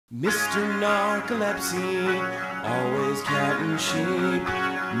Mr. Narcolepsy, always counting sheep.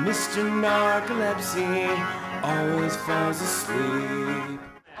 Mr. Narcolepsy, always falls asleep.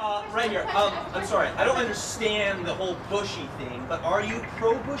 Right here. I'm sorry. I don't understand the whole Bushy thing, but are you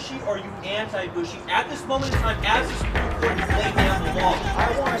pro-Bushy or are you anti-Bushy at this moment in time as the Supreme Court is laying down the law?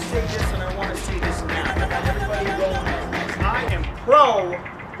 I want to say this and I want to say this now. I got everybody rolling. I am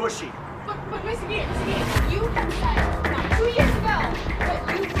pro-Bushy. But Mr. Gates, you said now 2 years ago that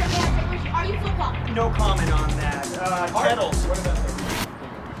you were anti-Bushy. Are you flip-flopping? No comment on that. Kettles. What about that?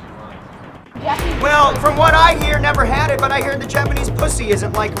 Well, from what I hear, never had it, but I hear the Japanese pussy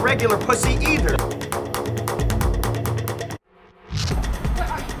isn't like regular pussy either. But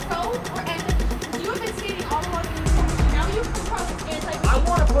are you pro or anti? You have been stating all along in this now you're pro anti-Bushy. I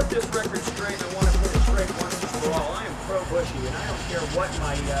want to put this record straight, and I want to put it straight once and for all. I am pro-Bushy, and I don't care what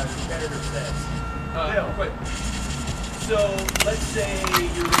my competitor says. Bill. Wait. So, let's say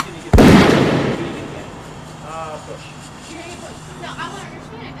you're looking to get the Bush. You're gonna get Bush. No, I want to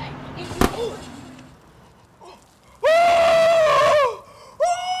understand that. If you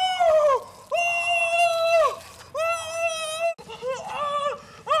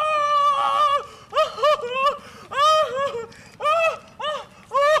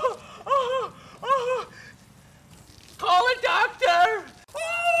Call a doctor!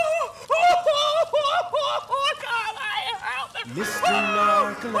 Mr.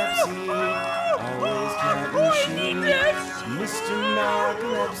 Narcolepsy, always counting sheep. Mr.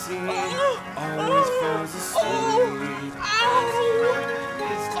 Narcolepsy, always falls asleep.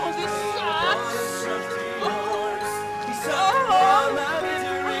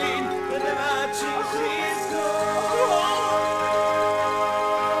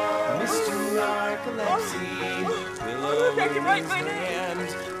 Mr. Narcolepsy, pillow in his hand.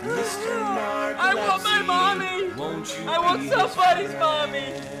 Mr. Narcolepsy, I want my mommy! won't you I want be somebody's his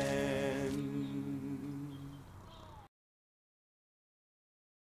mommy! friend?